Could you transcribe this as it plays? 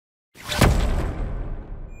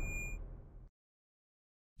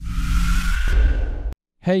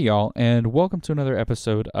Hey y'all, and welcome to another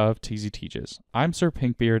episode of TZ Teaches. I'm Sir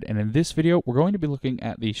Pinkbeard, and in this video, we're going to be looking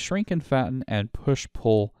at the shrink and fatten and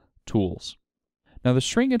push-pull tools. Now, the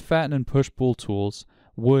shrink and fatten and push-pull tools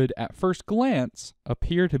would, at first glance,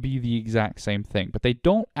 appear to be the exact same thing, but they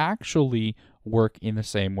don't actually work in the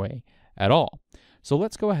same way at all. So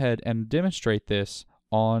let's go ahead and demonstrate this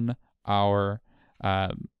on our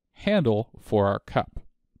handle for our cup.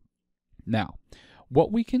 Now,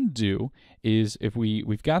 what we can do is if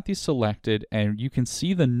we've got these selected and you can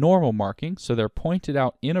see the normal marking, so they're pointed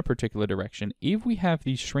out in a particular direction. If we have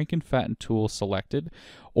the shrink and fatten tool selected,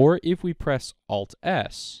 or if we press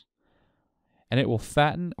Alt-S, and it will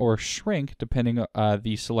fatten or shrink depending on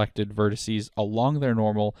the selected vertices along their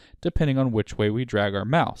normal, depending on which way we drag our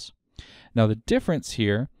mouse. Now the difference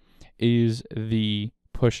here is the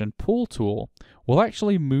push and pull tool will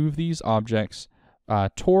actually move these objects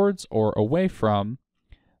towards or away from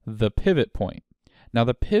the pivot point. Now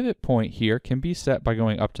the pivot point here can be set by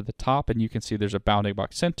going up to the top, and you can see there's a bounding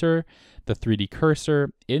box center, the 3D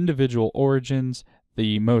cursor, individual origins,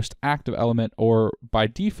 the most active element, or by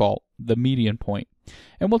default, the median point.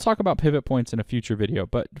 And we'll talk about pivot points in a future video,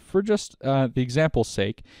 but for just the example's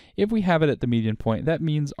sake, if we have it at the median point, that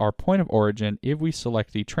means our point of origin, if we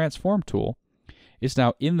select the transform tool, is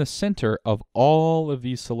now in the center of all of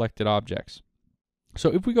these selected objects. So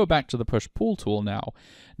if we go back to the push-pull tool now,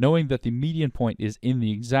 knowing that the median point is in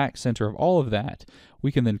the exact center of all of that,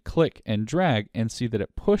 we can then click and drag and see that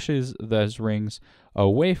it pushes those rings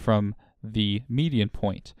away from the median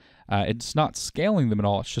point. It's not scaling them at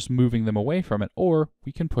all, it's just moving them away from it, or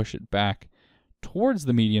we can push it back towards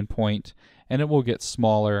the median point and it will get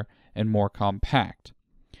smaller and more compact.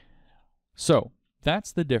 So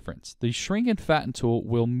that's the difference. The shrink and fatten tool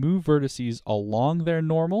will move vertices along their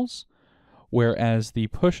normals, whereas the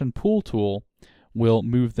push and pull tool will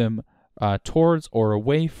move them towards or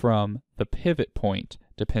away from the pivot point,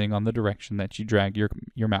 depending on the direction that you drag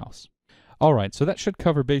your mouse. All right, so that should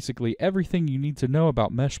cover basically everything you need to know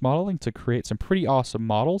about mesh modeling to create some pretty awesome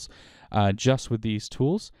models just with these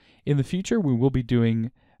tools. In the future, we will be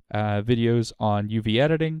doing videos on UV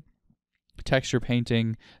editing, texture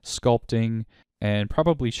painting, sculpting, and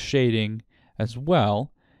probably shading as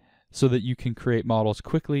well, so that you can create models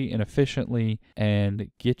quickly and efficiently and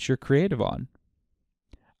get your creative on.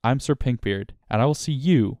 I'm Sir Pinkbeard, and I will see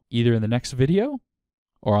you either in the next video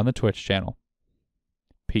or on the Twitch channel.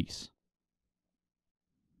 Peace.